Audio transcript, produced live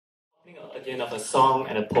again of a song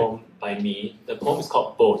and a poem by me. The poem is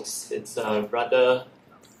called Boats. It's a rather,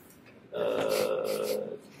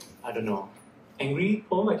 I don't know, angry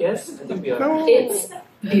poem, I guess. I think we are. It's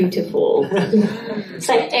beautiful. It's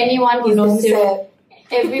like anyone who knows Cyril.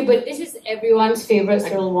 Everybody, this is everyone's favorite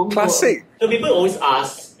Cyril Wong. Classic. So people always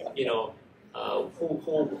ask,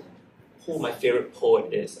 who my favorite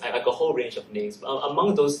poet is. I got a whole range of names. But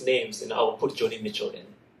among those names, I'll put Joni Mitchell in,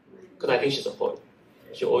 because I think she's a poet.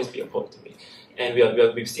 She'll always be a poet to me. And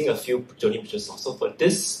we've seen a few Joni Mitchell songs. So for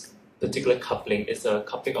this particular coupling, it's a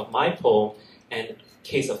coupling of my poem and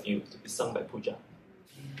Case of You, to be sung by Pooja.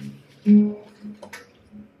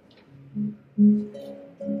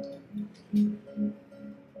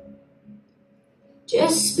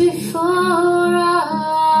 Just before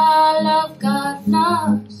our love got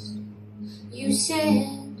lost, you said,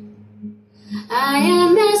 I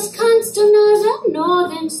am as constant as a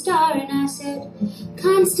northern star. And I said,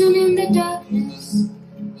 constant in the darkness,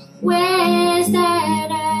 where's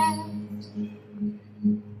that at?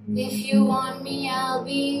 If you want me, I'll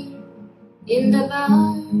be in the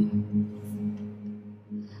bar,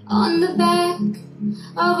 on the back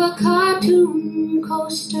of a cartoon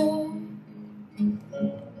coaster,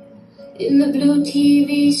 in the blue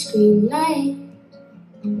TV screen light.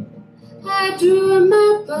 I drew a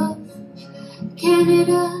map of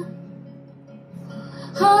Canada.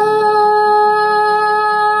 Oh,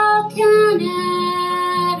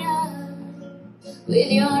 Canada,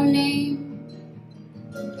 with your name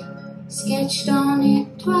sketched on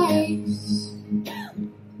it twice.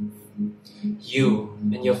 You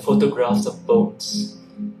and your photographs of boats,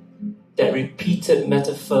 that repeated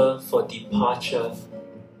metaphor for departure,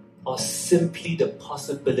 or simply the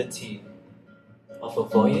possibility of a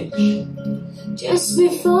voyage. Just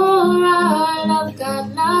before our love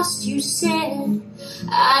got lost, you said,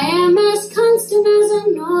 I am as constant as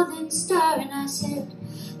a northern star. And I said,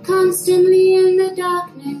 constantly in the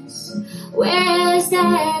darkness, where's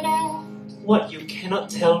that at? What you cannot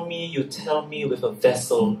tell me, you tell me with a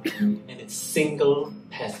vessel and its single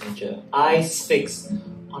passenger, eyes fixed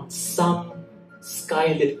on some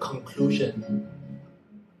skylit conclusion,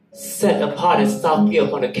 set apart and starkly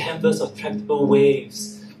upon a canvas of tractable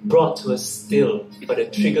waves, brought to a still by the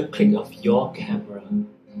trigger click of your camera,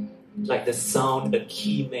 like the sound a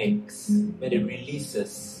key makes when it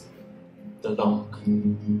releases the lock.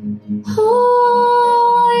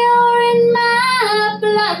 Oh, you're in my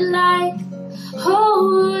blood like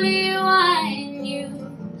holy wine. You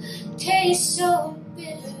taste so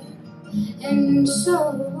bitter and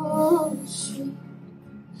so sweet,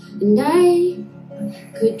 and I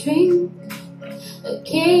could drink a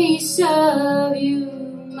case of you,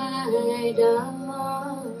 my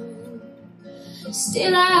darling.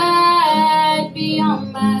 Still I'd be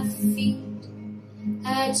on my feet.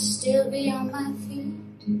 I'd still be on my feet.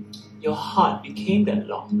 Your heart became that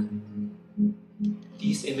lock.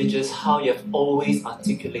 These images, how you have always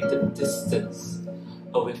articulated distance,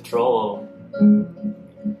 a withdrawal.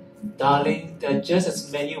 Darling, there are just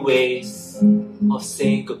as many ways of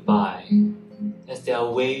saying goodbye as there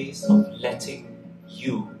are ways of letting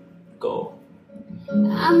you go.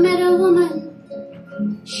 I met a woman,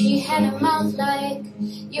 she had a mouth like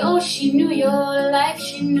yours. She knew your life,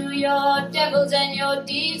 she knew your devils and your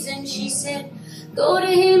deeds. And she said, go to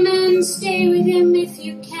him and stay with him if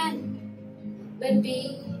you can, but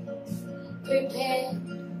be prepared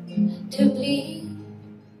to bleed.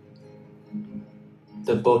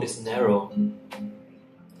 The boat is narrow,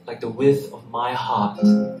 like the width of my heart.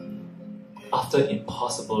 After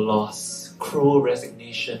impossible loss, cruel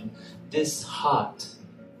resignation, this heart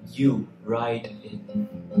you ride in.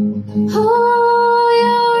 Oh,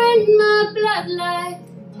 you're in my blood like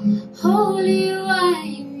holy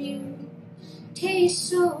wine. You taste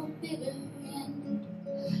so bitter and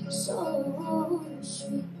so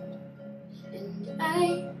sweet, and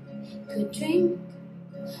I could drink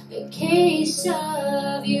a case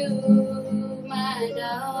of you, my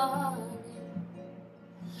darling,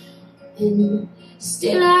 and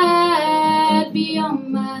still I'd be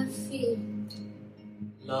on my feet.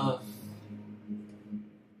 Love,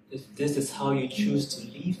 if this is how you choose to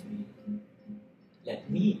leave me, let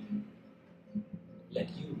me, let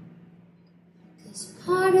you. 'Cause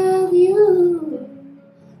part of you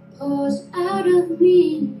pours out of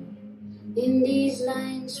me in these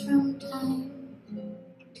lines from time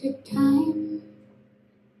to time.